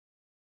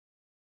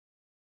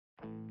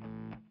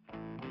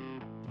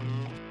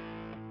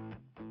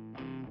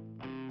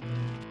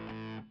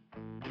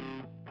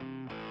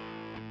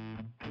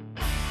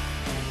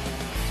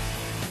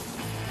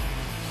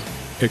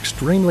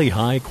Extremely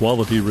high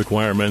quality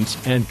requirements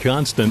and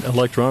constant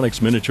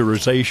electronics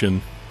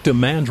miniaturization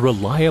demand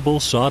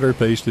reliable solder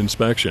paste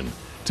inspection,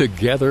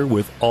 together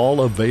with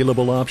all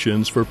available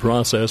options for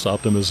process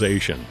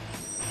optimization.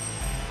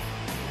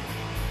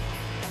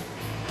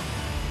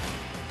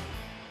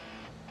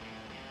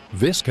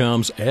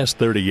 Viscom's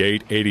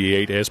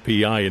S3088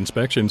 SPI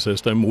inspection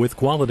system with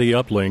quality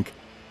uplink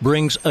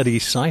brings a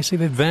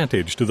decisive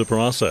advantage to the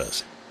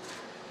process.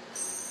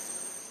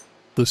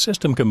 The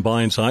system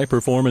combines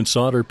high-performance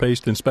solder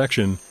paste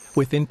inspection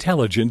with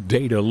intelligent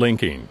data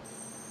linking.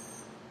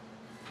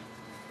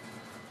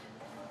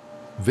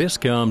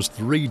 Viscom's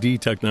 3D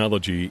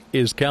technology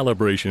is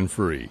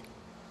calibration-free.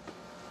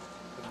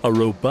 A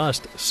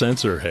robust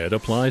sensor head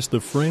applies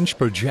the fringe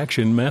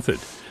projection method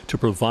to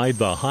provide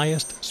the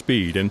highest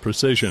speed and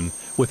precision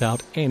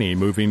without any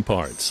moving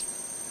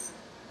parts.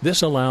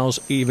 This allows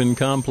even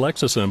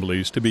complex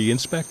assemblies to be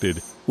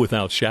inspected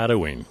without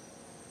shadowing.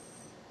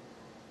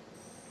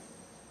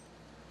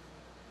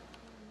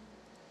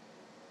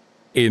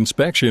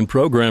 Inspection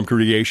program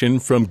creation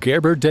from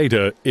Gerber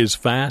Data is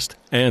fast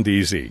and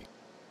easy.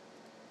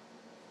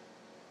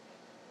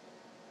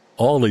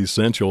 All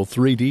essential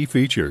 3D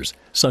features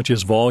such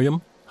as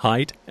volume,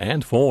 height,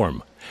 and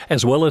form,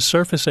 as well as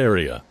surface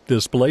area,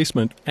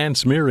 displacement, and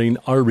smearing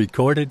are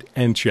recorded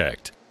and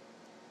checked.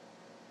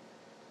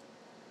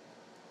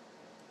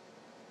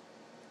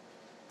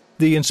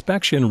 The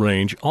inspection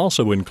range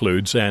also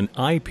includes an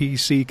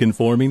IPC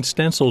conforming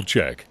stencil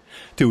check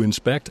to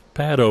inspect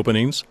pad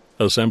openings,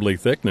 assembly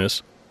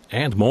thickness,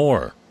 and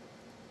more.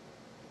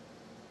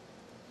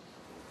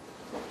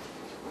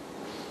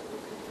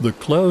 The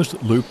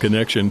closed-loop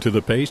connection to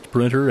the paste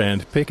printer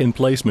and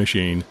pick-and-place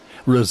machine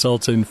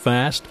results in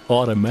fast,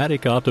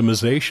 automatic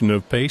optimization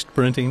of paste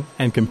printing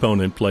and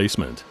component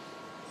placement.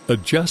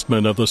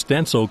 Adjustment of the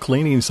stencil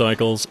cleaning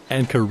cycles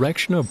and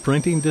correction of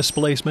printing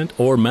displacement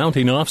or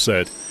mounting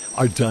offset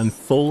are done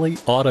fully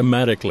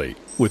automatically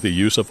with the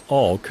use of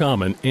all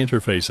common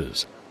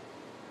interfaces.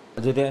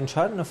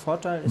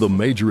 The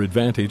major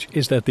advantage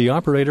is that the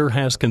operator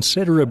has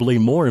considerably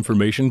more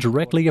information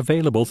directly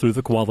available through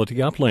the quality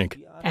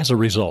uplink. As a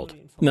result,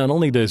 not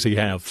only does he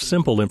have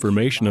simple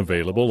information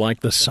available like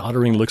the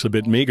soldering looks a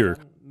bit meager,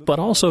 but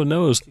also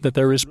knows that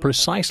there is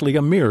precisely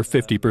a mere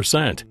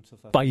 50%.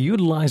 By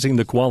utilizing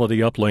the quality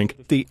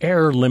uplink, the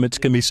error limits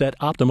can be set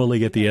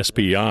optimally at the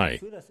SPI.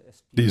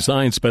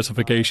 Design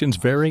specifications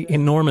vary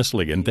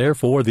enormously, and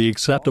therefore the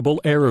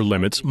acceptable error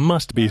limits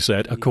must be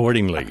set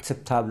accordingly.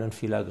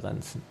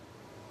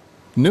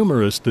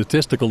 Numerous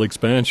statistical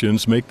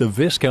expansions make the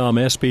Viscom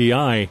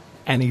SPI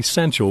an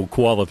essential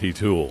quality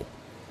tool.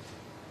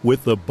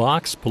 With the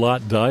box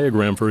plot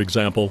diagram, for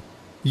example,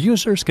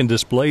 users can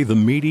display the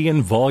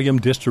median volume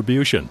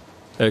distribution,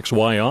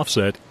 XY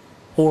offset,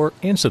 or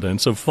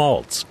incidence of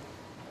faults.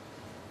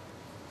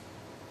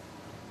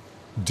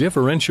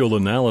 Differential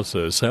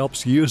analysis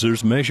helps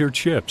users measure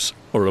chips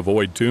or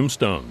avoid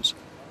tombstones.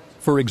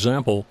 For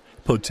example,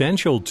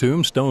 potential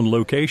tombstone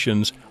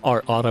locations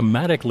are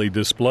automatically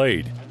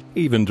displayed,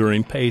 even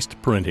during paste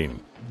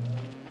printing.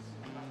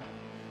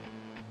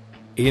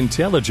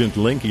 Intelligent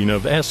linking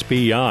of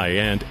SPI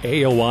and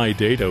AOI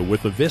data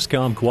with the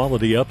Viscom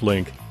Quality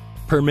Uplink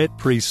permit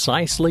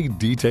precisely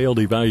detailed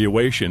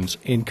evaluations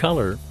in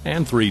color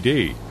and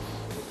 3D.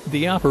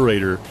 The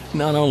operator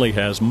not only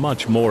has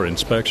much more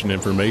inspection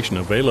information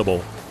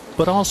available,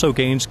 but also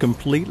gains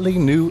completely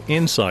new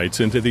insights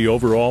into the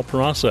overall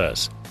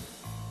process.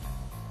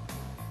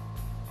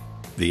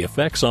 The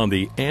effects on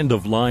the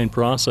end-of-line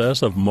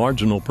process of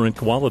marginal print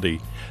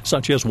quality,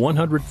 such as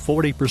 140%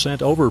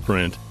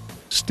 overprint,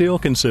 still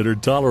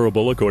considered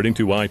tolerable according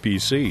to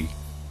IPC,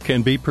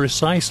 can be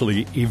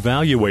precisely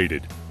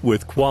evaluated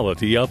with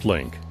Quality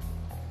Uplink.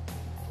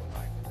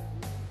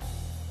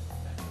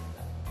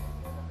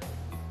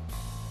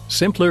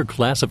 Simpler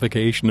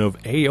classification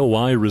of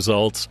AOI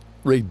results,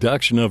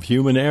 reduction of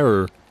human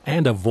error,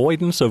 and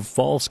avoidance of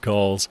false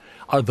calls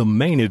are the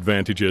main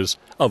advantages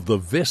of the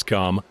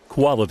Viscom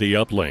Quality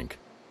Uplink.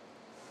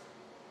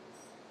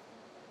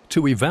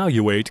 To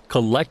evaluate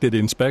collected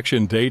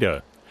inspection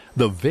data,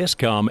 the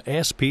Viscom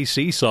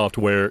SPC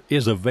software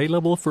is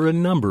available for a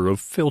number of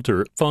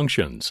filter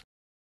functions.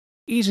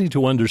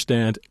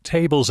 Easy-to-understand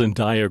tables and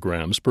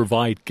diagrams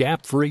provide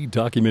gap-free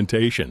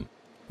documentation,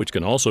 which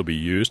can also be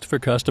used for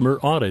customer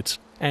audits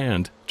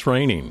and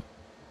training.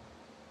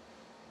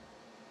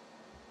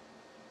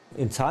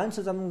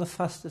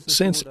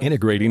 Since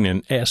integrating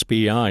an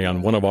SPI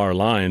on one of our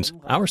lines,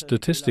 our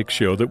statistics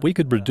show that we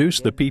could reduce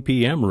the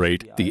PPM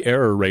rate, the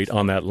error rate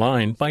on that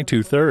line, by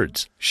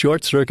 2/3.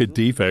 Short-circuit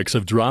defects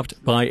have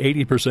dropped by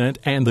 80%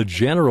 and the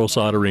general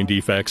soldering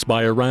defects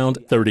by around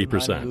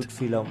 30%.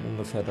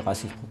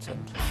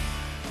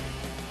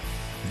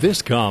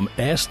 Viscom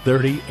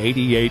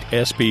S3088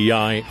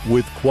 SPI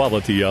with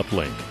Quality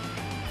Uplink.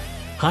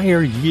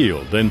 Higher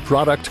yield and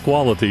product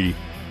quality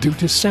due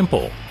to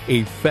simple,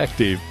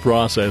 effective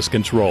process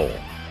control.